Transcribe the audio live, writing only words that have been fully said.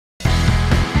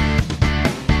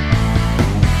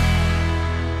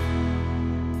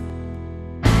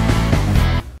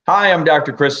Hi, I'm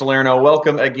Dr. Chris Salerno.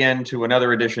 Welcome again to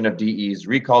another edition of DE's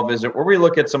Recall Visit, where we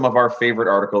look at some of our favorite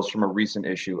articles from a recent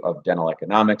issue of Dental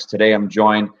Economics. Today, I'm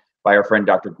joined by our friend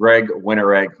Dr. Greg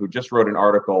Winteregg, who just wrote an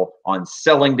article on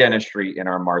selling dentistry in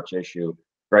our March issue.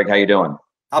 Greg, how you doing?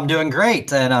 I'm doing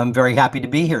great, and I'm very happy to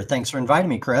be here. Thanks for inviting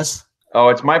me, Chris. Oh,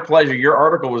 it's my pleasure. Your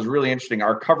article was really interesting.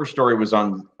 Our cover story was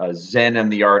on Zen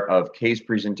and the art of case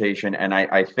presentation, and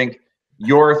I think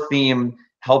your theme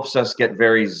helps us get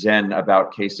very zen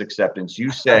about case acceptance. You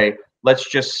say, let's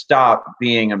just stop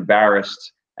being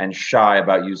embarrassed and shy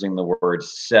about using the word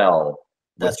sell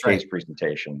with That's right. case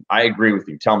presentation. I agree with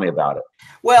you. Tell me about it.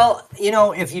 Well,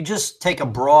 if you just take a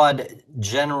broad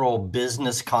general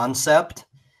business concept,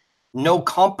 no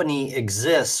company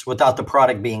exists without the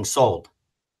product being sold.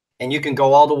 And you can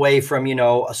go all the way from,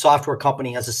 a software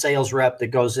company has a sales rep that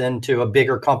goes into a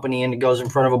bigger company and it goes in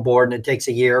front of a board and it takes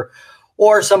a year.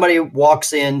 Or somebody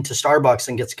walks into Starbucks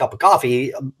and gets a cup of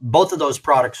coffee. Both of those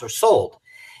products are sold.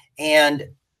 And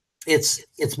it's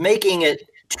making it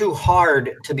too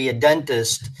hard to be a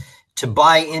dentist to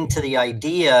buy into the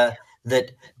idea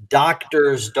that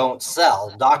doctors don't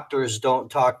sell, doctors don't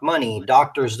talk money,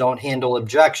 doctors don't handle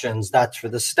objections. That's for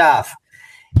the staff.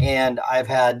 And I've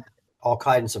had all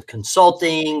kinds of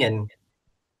consulting, and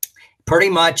pretty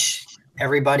much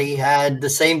everybody had the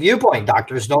same viewpoint.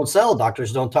 Doctors don't sell,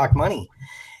 doctors don't talk money.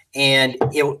 And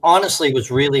it honestly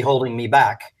was really holding me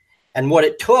back. And what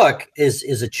it took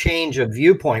is a change of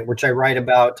viewpoint, which I write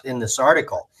about in this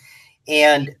article.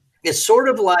 And it's sort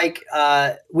of like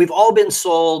we've all been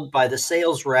sold by the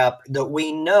sales rep that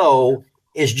we know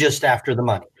is just after the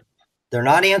money. They're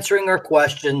not answering our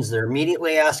questions. They're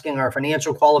immediately asking our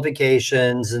financial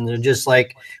qualifications. And they're just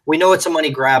like, we know it's a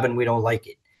money grab and we don't like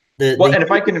it. And if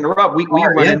I can interrupt, we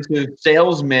run into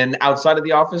salesmen outside of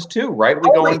the office too, right? We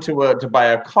go into to buy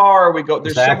a car.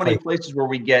 There's so many places where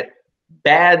we get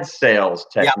bad sales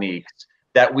techniques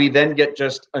that we then get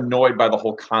just annoyed by the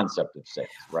whole concept of sales,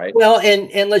 right? Well,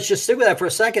 and let's just stick with that for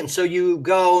a second. So you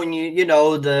go and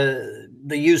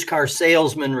the used car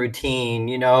salesman routine,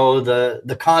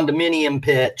 the condominium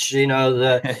pitch,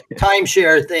 the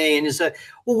timeshare thing. Is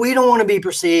well, we don't want to be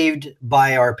perceived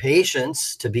by our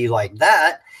patients to be like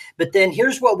that. But then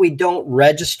here's what we don't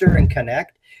register and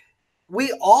connect.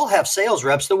 We all have sales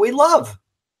reps that we love.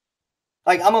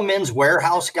 Like, I'm a Men's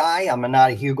Warehouse guy. I'm not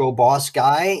a Hugo Boss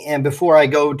guy. And before I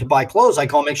go to buy clothes, I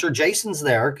call make sure Jason's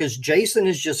there, because Jason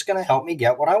is just going to help me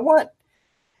get what I want.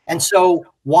 And so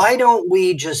why don't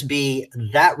we just be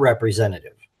that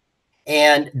representative?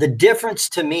 And the difference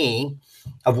to me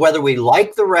of whether we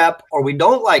like the rep or we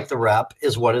don't like the rep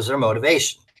is, what is their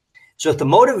motivation? So if the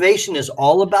motivation is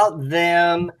all about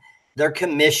them, their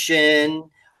commission,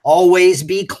 always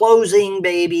be closing,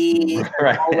 baby.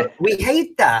 Right. We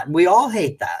hate that. We all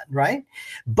hate that, right?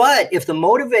 But if the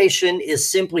motivation is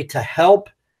simply to help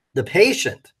the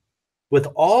patient with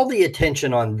all the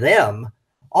attention on them,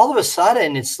 all of a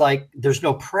sudden it's like there's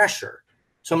no pressure.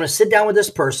 So I'm going to sit down with this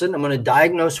person. I'm going to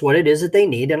diagnose what it is that they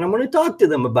need, and I'm going to talk to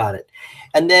them about it.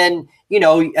 And then,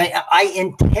 I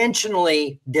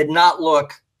intentionally did not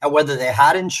look at whether they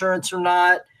had insurance or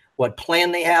not, what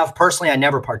plan they have. Personally, I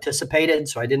never participated,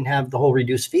 so I didn't have the whole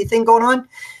reduced fee thing going on.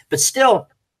 But still,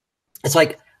 it's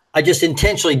like I just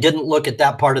intentionally didn't look at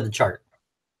that part of the chart.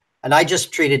 And I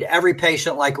just treated every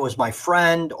patient like it was my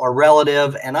friend or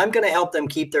relative, and I'm going to help them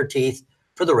keep their teeth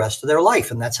for the rest of their life.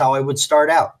 And that's how I would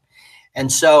start out.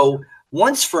 And so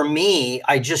once, for me,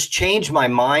 I just changed my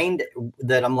mind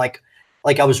that I'm like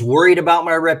I was worried about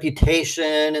my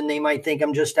reputation and they might think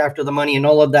I'm just after the money and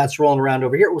all of that's rolling around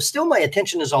over here. Well, still my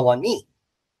attention is all on me.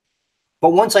 But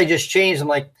once I just changed, I'm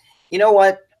like, you know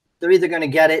what? They're either going to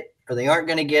get it or they aren't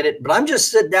going to get it. But I'm just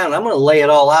sit down and I'm going to lay it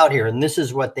all out here. And this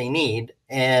is what they need.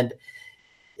 And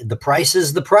the price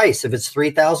is the price. If it's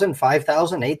 $3,000,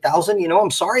 $5,000, $8,000,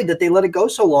 I'm sorry that they let it go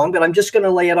so long, but I'm just going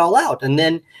to lay it all out. And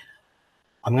then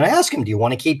I'm going to ask them, do you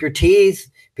want to keep your teeth?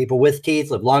 People with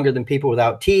teeth live longer than people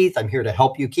without teeth. I'm here to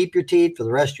help you keep your teeth for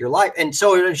the rest of your life. And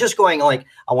so it was just going like,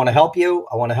 I want to help you.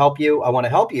 I want to help you. I want to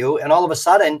help you. And all of a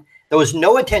sudden, there was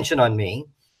no attention on me.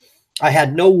 I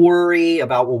had no worry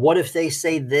about, well, what if they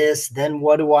say this? Then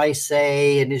what do I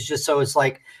say? And it's just, so it's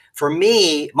like, for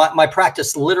me, my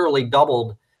practice literally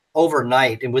doubled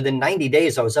overnight. And within 90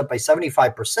 days, I was up by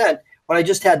 75% when I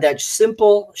just had that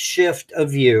simple shift of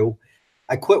view.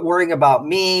 I quit worrying about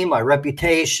me, my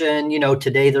reputation.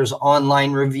 Today there's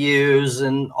online reviews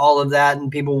and all of that,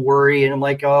 and people worry. And I'm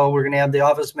like, oh, we're going to have the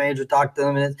office manager talk to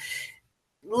them. And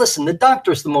listen, the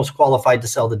doctor is the most qualified to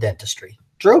sell the dentistry.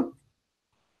 True?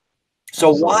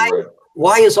 So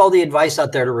why is all the advice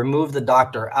out there to remove the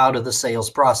doctor out of the sales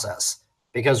process?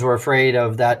 because we're afraid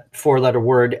of that 4-letter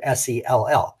word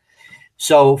SELL.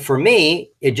 So for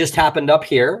me, it just happened up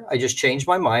here. I just changed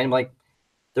my mind. I'm like,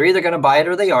 they're either going to buy it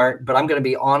or they aren't, but I'm going to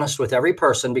be honest with every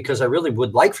person because I really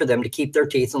would like for them to keep their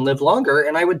teeth and live longer.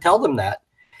 And I would tell them that.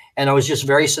 And I was just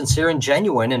very sincere and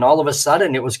genuine. And all of a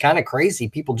sudden it was kind of crazy.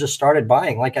 People just started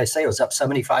buying. Like I say, it was up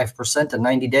 75% in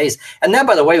 90 days. And that,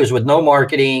 by the way, was with no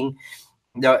marketing,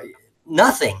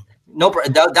 nothing. No,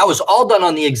 that was all done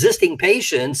on the existing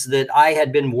patients that I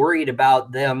had been worried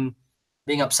about them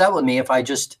being upset with me if I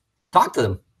just talked to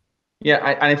them.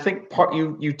 Yeah, I think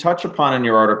you touch upon in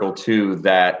your article too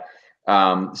that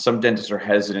some dentists are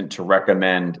hesitant to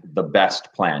recommend the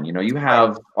best plan. You know, you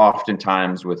have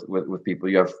oftentimes with people,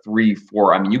 you have 3,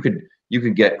 4. I mean, you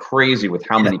could get crazy with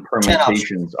how many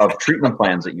permutations of treatment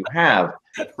plans that you have.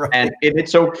 Right. And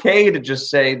it's okay to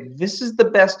just say, this is the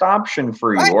best option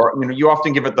for you. Right. Or, you know, you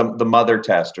often give it the mother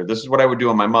test, or this is what I would do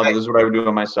on my mother. Right. This is what I would do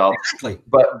on myself. Exactly.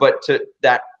 But to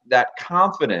that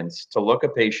confidence to look a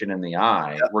patient in the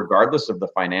eye, regardless of the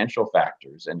financial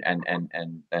factors and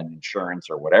insurance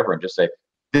or whatever, and just say,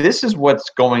 this is what's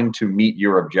going to meet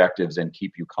your objectives and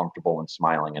keep you comfortable and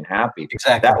smiling and happy.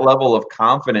 Exactly. That level of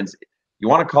confidence, you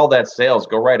want to call that sales,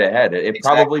 go right ahead. It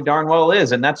probably darn well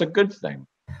is, and that's a good thing.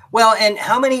 Well, and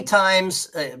how many times,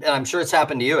 and I'm sure it's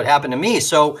happened to you, it happened to me.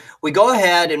 So we go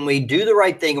ahead and we do the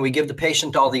right thing and we give the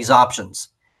patient all these options.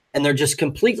 And they're just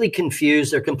completely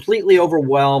confused. They're completely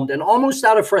overwhelmed and almost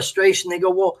out of frustration. They go,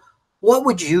 well, what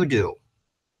would you do?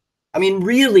 I mean,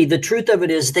 really, the truth of it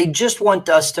is they just want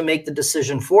us to make the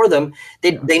decision for them.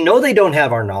 They know they don't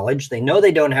have our knowledge. They know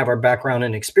they don't have our background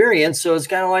and experience. So it's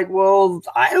kind of like, well,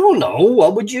 I don't know.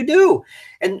 What would you do?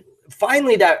 And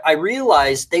finally, that I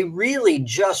realized they really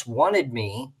just wanted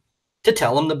me to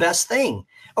tell them the best thing.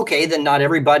 Okay, then not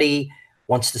everybody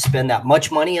wants to spend that much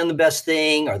money on the best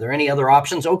thing. Are there any other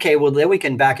options? Okay, well, then we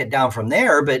can back it down from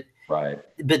there. But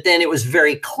then it was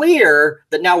very clear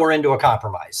that now we're into a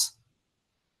compromise.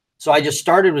 So I just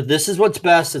started with, this is what's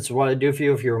best. It's what I do for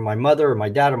you. If you're my mother or my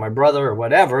dad or my brother or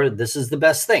whatever, this is the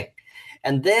best thing.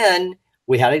 And then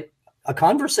we had a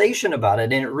conversation about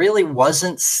it, and it really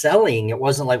wasn't selling. It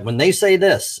wasn't like, when they say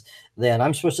this, then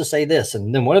I'm supposed to say this.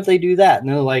 And then what if they do that? And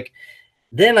they're like,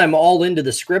 then I'm all into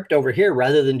the script over here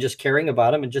rather than just caring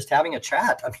about them and just having a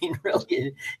chat. I mean,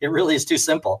 really, it really is too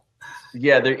simple.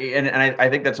 Yeah, and I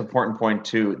think that's an important point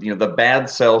too. You know, the bad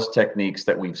sales techniques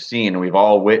that we've seen, we've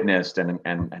all witnessed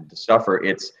and to suffer.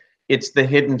 It's the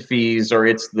hidden fees, or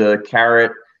it's the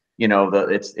carrot. You know,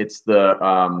 there's the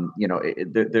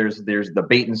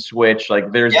bait and switch.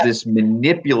 Like there's this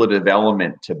manipulative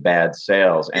element to bad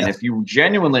sales. And if you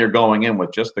genuinely are going in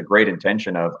with just the great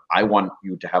intention of, I want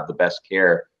you to have the best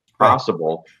care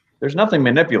possible, there's nothing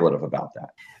manipulative about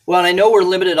that. Well, and I know we're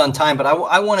limited on time, but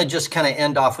I want to just kind of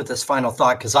end off with this final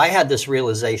thought, because I had this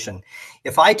realization.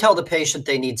 If I tell the patient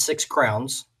they need 6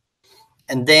 crowns,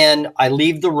 and then I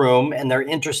leave the room and they're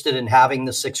interested in having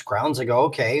the 6 crowns, I go,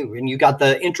 okay, and you got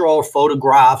the intro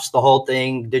photographs, the whole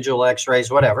thing, digital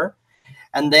x-rays, whatever.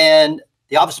 And then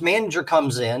the office manager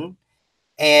comes in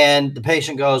and the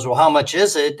patient goes, well, how much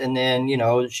is it? And then, you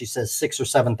know, she says $6,000 or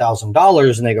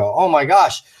 $7,000. And they go, oh my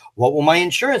gosh, what will my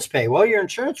insurance pay? Well, your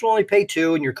insurance will only pay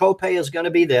 2 and your copay is going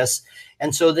to be this.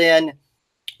 And so then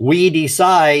we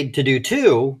decide to do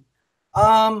 2.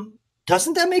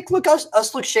 Doesn't that make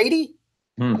us look shady?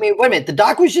 I mean, wait a minute. The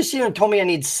doc was just here and told me I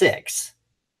need 6.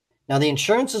 Now the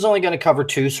insurance is only going to cover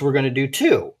 2, so we're going to do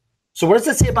 2. So what does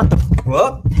that say about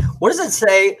what does it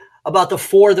say about the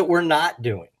 4 that we're not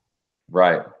doing?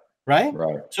 Right.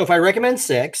 So if I recommend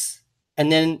 6,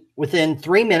 and then within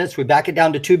 3 minutes we back it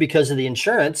down to 2 because of the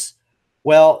insurance,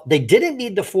 well, they didn't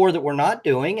need the 4 that we're not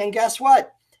doing, and guess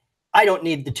what? I don't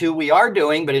need the 2 we are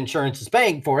doing, but insurance is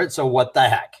paying for it. So what the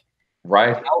heck?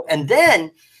 Right. You know? And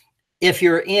then, if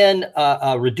you're in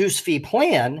a reduced fee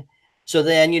plan, so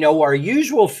then, you know, our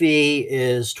usual fee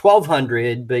is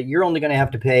 $1,200, but you're only going to have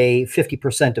to pay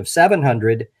 50% of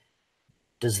 $700.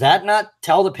 Does that not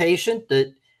tell the patient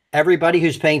that everybody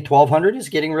who's paying $1,200 is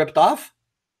getting ripped off?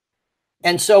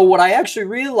 And so what I actually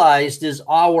realized is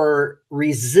our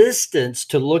resistance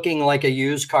to looking like a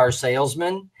used car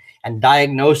salesman and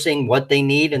diagnosing what they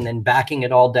need and then backing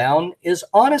it all down is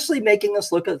honestly making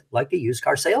us look like a used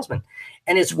car salesman.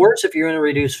 And it's worse if you're in a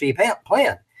reduced fee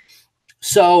plan.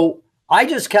 So I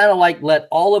just kind of like let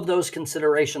all of those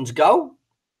considerations go.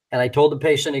 And I told the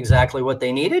patient exactly what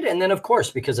they needed. And then, of course,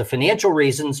 because of financial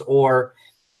reasons or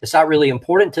it's not really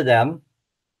important to them,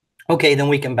 okay, then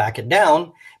we can back it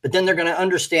down. But then they're going to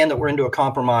understand that we're into a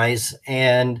compromise.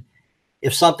 And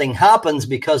if something happens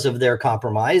because of their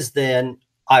compromise, then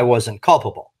I wasn't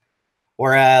culpable.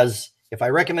 Whereas if I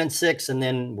recommend 6 and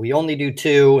then we only do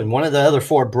 2 and one of the other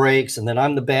 4 breaks and then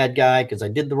I'm the bad guy because I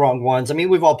did the wrong ones. I mean,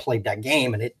 we've all played that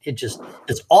game and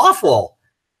it's awful.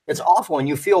 It's awful and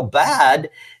you feel bad.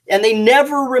 And they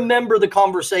never remember the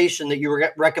conversation that you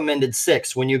recommended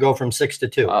 6 when you go from 6 to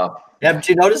 2. Haven't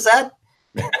you noticed that?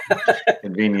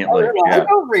 Conveniently. I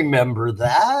don't remember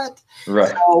that.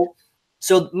 Right.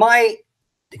 So my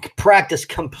practice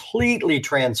completely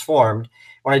transformed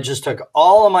when I just took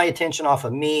all of my attention off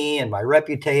of me and my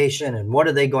reputation and what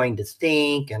are they going to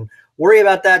think and worry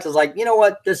about that. It's like, you know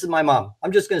what? This is my mom.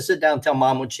 I'm just going to sit down and tell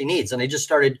mom what she needs. And I just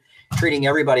started treating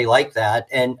everybody like that.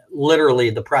 And literally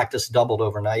the practice doubled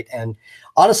overnight. And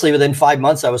honestly, within 5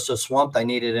 months, I was so swamped, I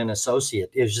needed an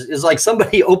associate. It's like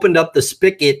somebody opened up the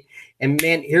spigot and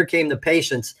man, here came the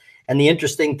patients. And the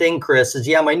interesting thing, Chris, is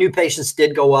my new patients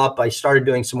did go up. I started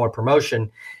doing some more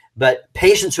promotion. But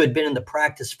patients who had been in the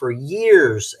practice for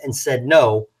years and said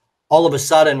no, all of a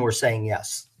sudden were saying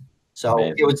yes.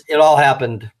 So it all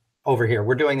happened over here.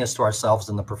 We're doing this to ourselves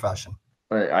in the profession.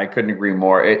 I couldn't agree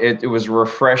more. It was a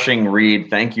refreshing read.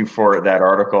 Thank you for that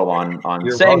article on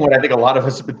saying welcome. What I think a lot of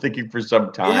us have been thinking for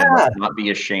some time. Not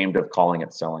be ashamed of calling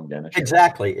it selling dentistry.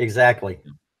 Exactly.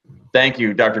 Thank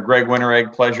you, Dr. Greg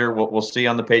Winteregg. Pleasure. We'll see you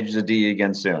on the pages of DE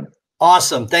again soon.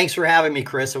 Awesome. Thanks for having me,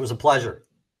 Chris. It was a pleasure.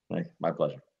 My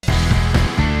pleasure.